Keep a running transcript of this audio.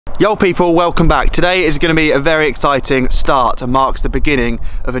Yo people, welcome back. Today is going to be a very exciting start and marks the beginning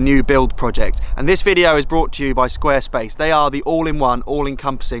of a new build project. And this video is brought to you by Squarespace. They are the all-in-one,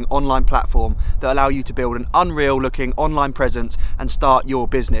 all-encompassing online platform that allow you to build an unreal looking online presence and start your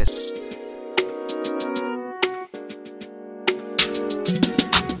business.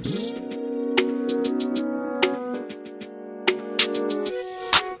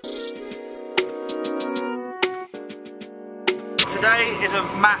 Today is a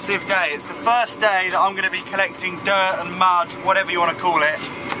massive day. It's the first day that I'm going to be collecting dirt and mud, whatever you want to call it,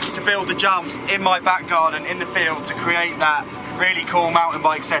 to build the jumps in my back garden, in the field, to create that really cool mountain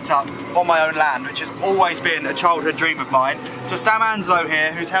bike setup on my own land, which has always been a childhood dream of mine. So Sam Anslow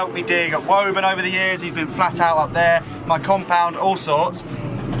here, who's helped me dig at Woburn over the years, he's been flat out up there, my compound, all sorts.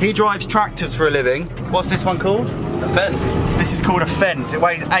 He drives tractors for a living. What's this one called? A Fent. This is called a Fent. It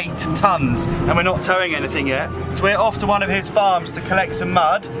weighs 8 tons and we're not towing anything yet. So we're off to one of his farms to collect some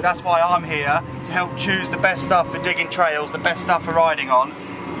mud. That's why I'm here, to help choose the best stuff for digging trails, the best stuff for riding on.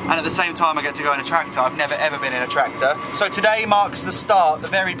 And at the same time I get to go in a tractor. I've never ever been in a tractor. So today marks the start, the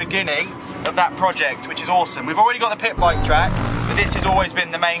very beginning of that project, which is awesome. We've already got the pit bike track, but this has always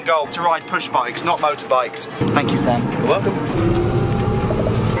been the main goal, to ride push bikes, not motorbikes. Thank you, Sam. You're welcome.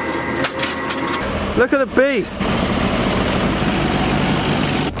 Look at the beast.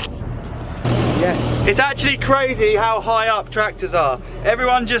 Yes. It's actually crazy how high up tractors are.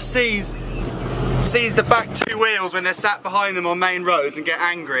 Everyone just sees the back two wheels when they're sat behind them on main roads and get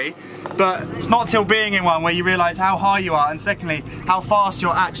angry, but it's not till being in one where you realise how high you are, and secondly how fast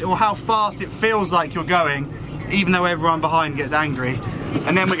you're actually, or how fast it feels like you're going, even though everyone behind gets angry.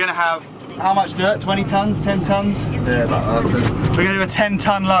 And then we're going to have, how much dirt? 20 tons? 10 tons? Yeah, about that. We're going to do a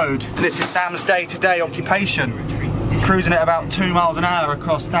 10-ton load. And this is Sam's day-to-day occupation, cruising at about 2 miles an hour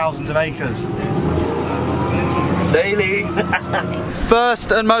across thousands of acres. Daily.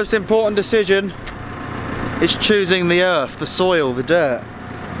 First and most important decision is choosing the earth, the soil, the dirt.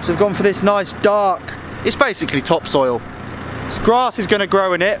 So we've gone for this nice dark, it's basically topsoil. Grass is going to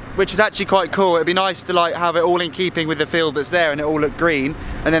grow in it, which is actually quite cool. It'd be nice to like have it all in keeping with the field that's there and it all look green,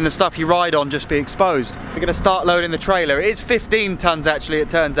 and then the stuff you ride on just be exposed. We're going to start loading the trailer. It is 15 tons actually, it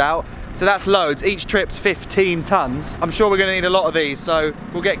turns out. So that's loads, each trip's 15 tons. I'm sure we're going to need a lot of these, so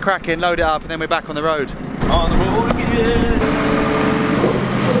we'll get cracking, load it up, and then we're back on the road. On the road again.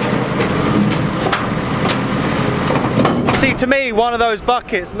 See, to me, one of those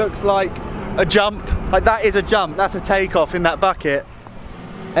buckets looks like a jump. Like that is a jump, that's a takeoff in that bucket.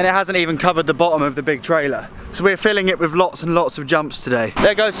 And it hasn't even covered the bottom of the big trailer. So we're filling it with lots and lots of jumps today.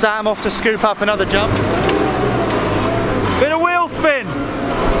 There goes Sam off to scoop up another jump. Bit of wheel spin.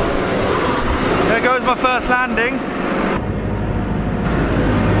 There goes my first landing.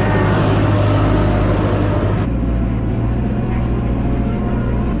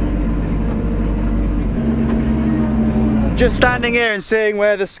 Just standing here and seeing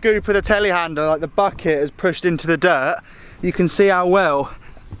where the scoop of the telehandler, like the bucket, has pushed into the dirt, you can see how well,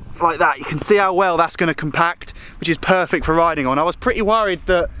 like that, you can see how well that's going to compact, which is perfect for riding on. I was pretty worried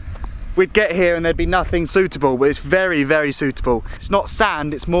that we'd get here and there'd be nothing suitable, but it's very, very suitable. It's not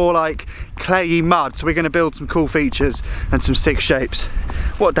sand, it's more like clayey mud, so we're going to build some cool features and some sick shapes.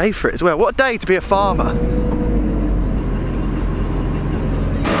 What a day for it as well. What a day to be a farmer.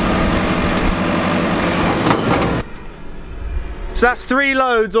 So that's 3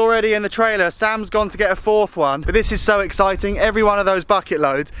 loads already in the trailer. Sam's gone to get a 4th one, but this is so exciting. Every one of those bucket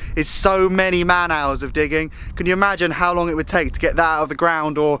loads is so many man hours of digging. Can you imagine how long it would take to get that out of the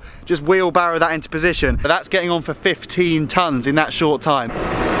ground or just wheelbarrow that into position? But that's getting on for 15 tons in that short time.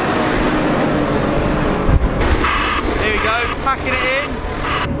 Here we go, packing it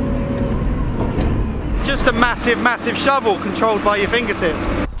in. It's just a massive, massive shovel controlled by your fingertips.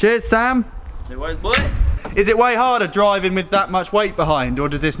 Cheers, Sam. No worries, boy. Is it way harder driving with that much weight behind, or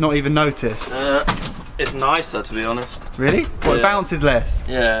does this not even notice? It's nicer, to be honest. Really? Well, it bounces less?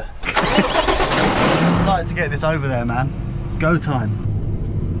 Yeah. Excited to get this over there, man. It's go time.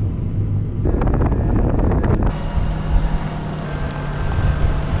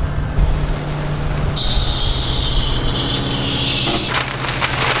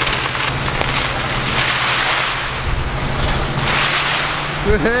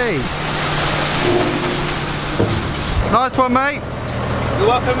 Hey! Nice one, mate. You're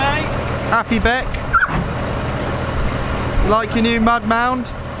welcome, mate. Happy Beck. Like your new mud mound?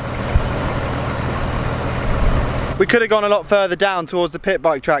 We could have gone a lot further down towards the pit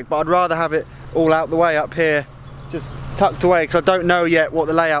bike track, but I'd rather have it all out the way up here, just tucked away, because I don't know yet what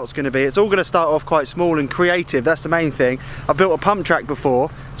the layout's going to be. It's all going to start off quite small and creative, that's the main thing. I've built a pump track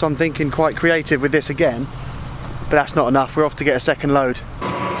before, so I'm thinking quite creative with this again, but that's not enough. We're off to get a second load.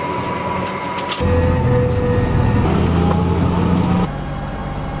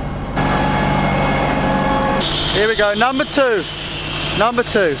 Here we go, number two. Number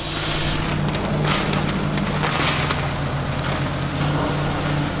two.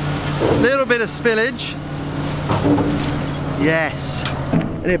 Little bit of spillage. Yes.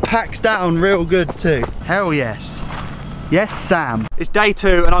 And it packs down real good too. Hell yes. Yes, Sam. It's day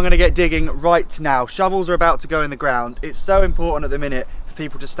 2 and I'm gonna get digging right now. Shovels are about to go in the ground. It's so important at the minute for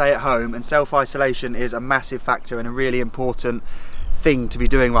people to stay at home, and self-isolation is a massive factor and a really important thing to be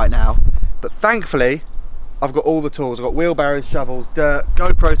doing right now. But thankfully, I've got all the tools. I've got wheelbarrows, shovels, dirt,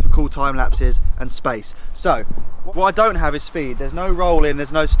 GoPros for cool time lapses, and space. So, what I don't have is speed. There's no roll in,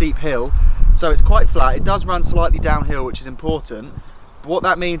 there's no steep hill, so it's quite flat. It does run slightly downhill, which is important. But what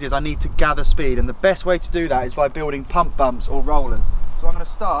that means is I need to gather speed, and the best way to do that is by building pump bumps or rollers. So I'm going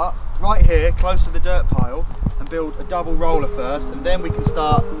to start right here, close to the dirt pile, and build a double roller first, and then we can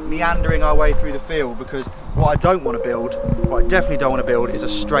start meandering our way through the field, because what I don't want to build, what I definitely don't want to build, is a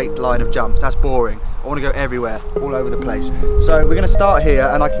straight line of jumps. That's boring. I want to go everywhere, all over the place. So we're going to start here,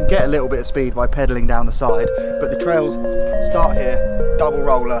 and I can get a little bit of speed by pedaling down the side, but the trails start here, double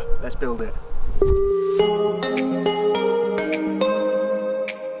roller, let's build it.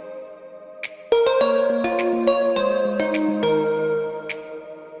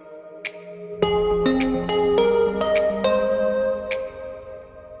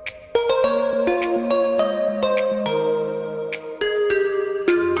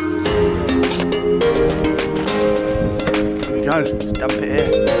 Just dump it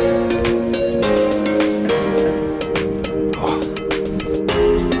here. Oh.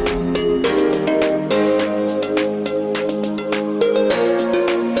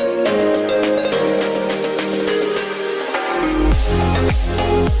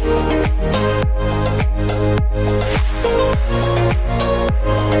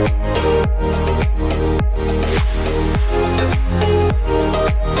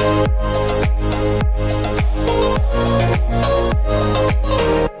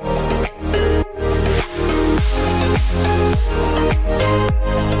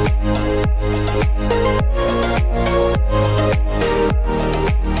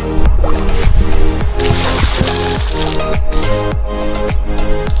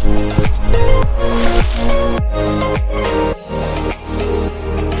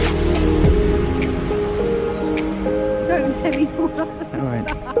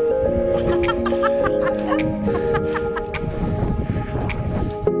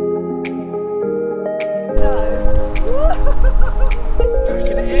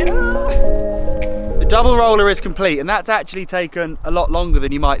 Double roller is complete, and that's actually taken a lot longer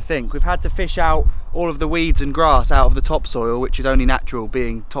than you might think. We've had to fish out all of the weeds and grass out of the topsoil, which is only natural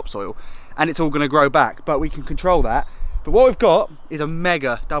being topsoil, and it's all going to grow back, but we can control that. But what we've got is a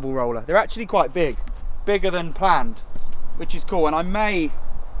mega double roller. They're actually quite big, bigger than planned, which is cool, and I may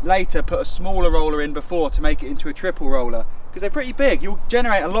later put a smaller roller in before to make it into a triple roller, because they're pretty big. You'll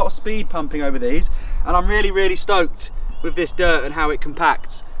generate a lot of speed pumping over these, and I'm really stoked with this dirt and how it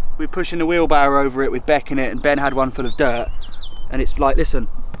compacts. We're pushing the wheelbarrow over it with Beck in it, and Ben had one full of dirt, and it's like, listen,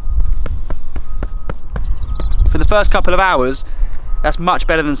 for the first couple of hours that's much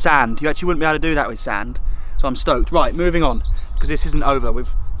better than sand. You actually wouldn't be able to do that with sand, so I'm stoked. Right, moving on, because this isn't over.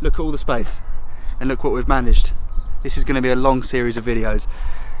 Look at all the space, and look what we've managed. This is going to be a long series of videos.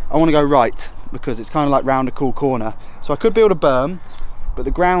 I want to go right, because it's kind of like round a cool corner, so I could build a berm, but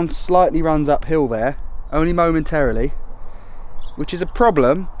the ground slightly runs uphill there, only momentarily, which is a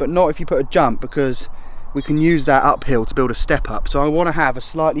problem, but not if you put a jump, because we can use that uphill to build a step up. So I want to have a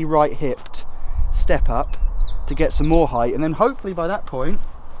slightly right hipped step up to get some more height, and then hopefully by that point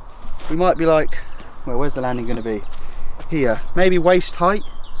we might be like, well, where's the landing going to be? Here, maybe waist height,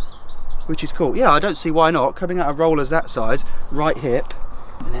 which is cool. Yeah, I don't see why not. Coming out of rollers that size, right hip,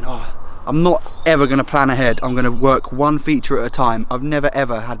 and then I'm not ever going to plan ahead. I'm going to work one feature at a time. I've never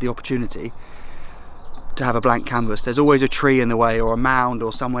ever had the opportunity to have a blank canvas. There's always a tree in the way, or a mound,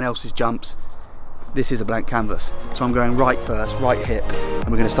 or someone else's jumps. This is a blank canvas, so I'm going right first, right hip, and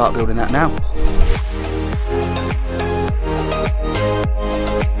we're going to start building that now.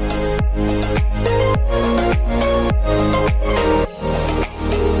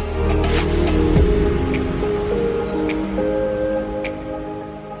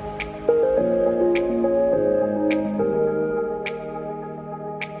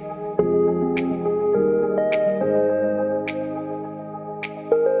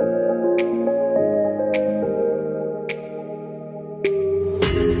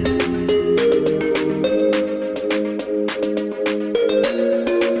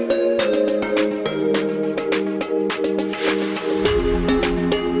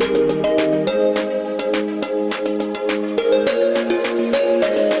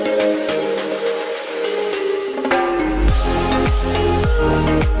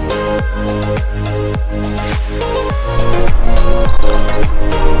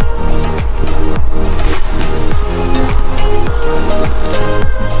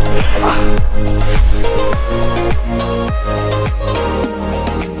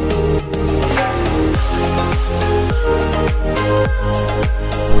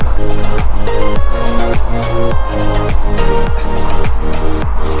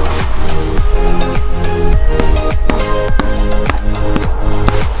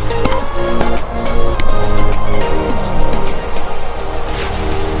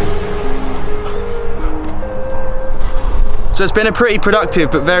 So it's been a pretty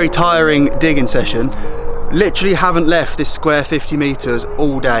productive but very tiring digging session. Literally haven't left this square 50 metres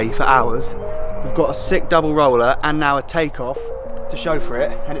all day for hours. We've got a sick double roller and now a takeoff to show for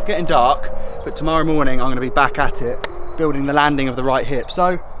it, and it's getting dark, but tomorrow morning I'm going to be back at it, building the landing of the right hip.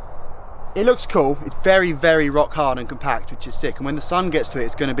 So it looks cool. It's very, very rock hard and compact, which is sick, and when the sun gets to it,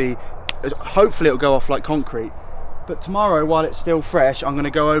 it's going to be, hopefully it'll go off like concrete. But tomorrow, while it's still fresh, I'm going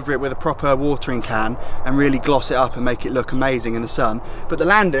to go over it with a proper watering can and really gloss it up and make it look amazing in the sun. But the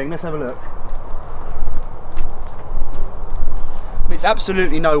landing, let's have a look. There's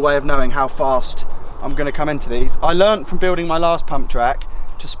absolutely no way of knowing how fast I'm going to come into these. I learnt from building my last pump track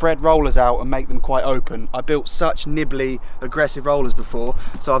to spread rollers out and make them quite open. I built such nibbly, aggressive rollers before,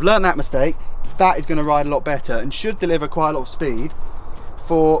 so I've learnt that mistake. That is going to ride a lot better and should deliver quite a lot of speed.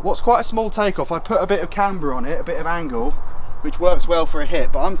 For what's quite a small takeoff, I put a bit of camber on it, a bit of angle, which works well for a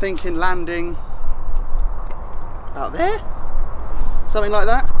hit, but I'm thinking landing about there, something like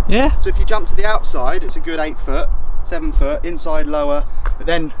that. Yeah. So if you jump to the outside, it's a good 8 foot, 7 foot, inside lower, but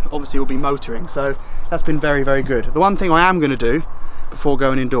then obviously we'll be motoring, so that's been very, very good. The one thing I am going to do before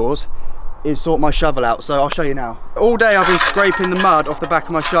going indoors is sort my shovel out, so I'll show you now. All day I've been scraping the mud off the back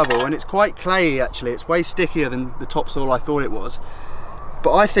of my shovel, and it's quite clayey actually. It's way stickier than the topsoil I thought it was,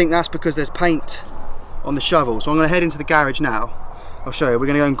 but I think that's because there's paint on the shovel. So I'm going to head into the garage now. I'll show you. We're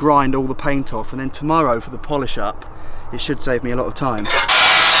going to go and grind all the paint off, and then tomorrow for the polish up, it should save me a lot of time.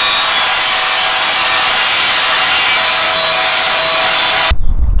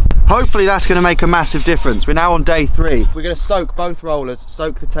 Hopefully that's going to make a massive difference. We're now on day 3. We're going to soak both rollers,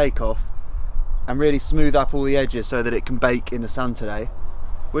 soak the takeoff, and really smooth up all the edges so that it can bake in the sun today.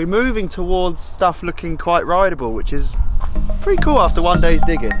 We're moving towards stuff looking quite rideable, which is pretty cool after one day's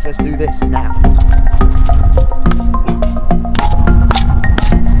digging. So let's do this now.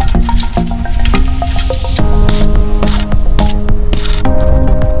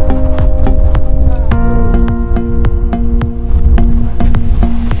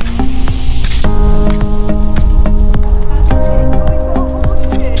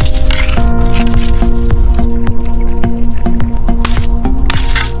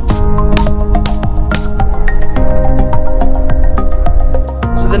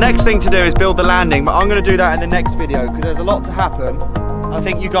 Next thing to do is build the landing, but I'm going to do that in the next video because there's a lot to happen. I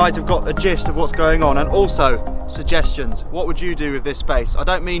think you guys have got a gist of what's going on, and also suggestions. What would you do with this space? I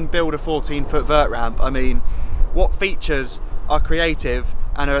don't mean build a 14-foot vert ramp, I mean what features are creative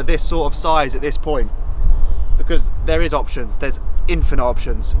and are this sort of size at this point, because there is options, there's infinite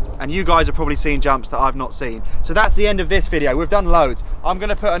options, and you guys have probably seen jumps that I've not seen. So that's the end of this video. We've done loads. I'm going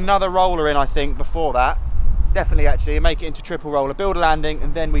to put another roller in, I think, before that. Definitely actually, make it into triple roller, build a landing,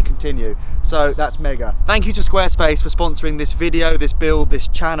 and then we continue. So that's mega. Thank you to Squarespace for sponsoring this video, this build, this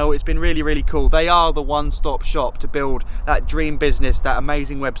channel. It's been really, really cool. They are the one-stop shop to build that dream business, that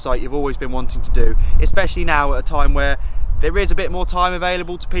amazing website you've always been wanting to do, especially now at a time where there is a bit more time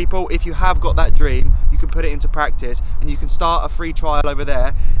available to people. If you have got that dream, you can put it into practice and you can start a free trial over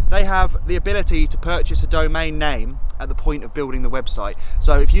there. They have the ability to purchase a domain name at the point of building the website.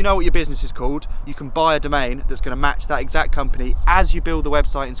 So if you know what your business is called, you can buy a domain that's going to match that exact company as you build the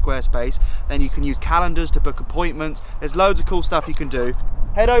website in Squarespace. Then you can use calendars to book appointments. There's loads of cool stuff you can do.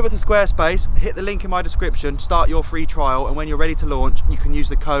 Head over to Squarespace, hit the link in my description, start your free trial, and when you're ready to launch, you can use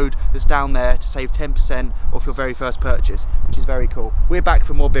the code that's down there to save 10% off your very first purchase, which is very cool. We're back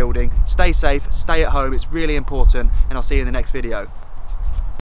for more building. Stay safe, stay at home, it's really important, and I'll see you in the next video.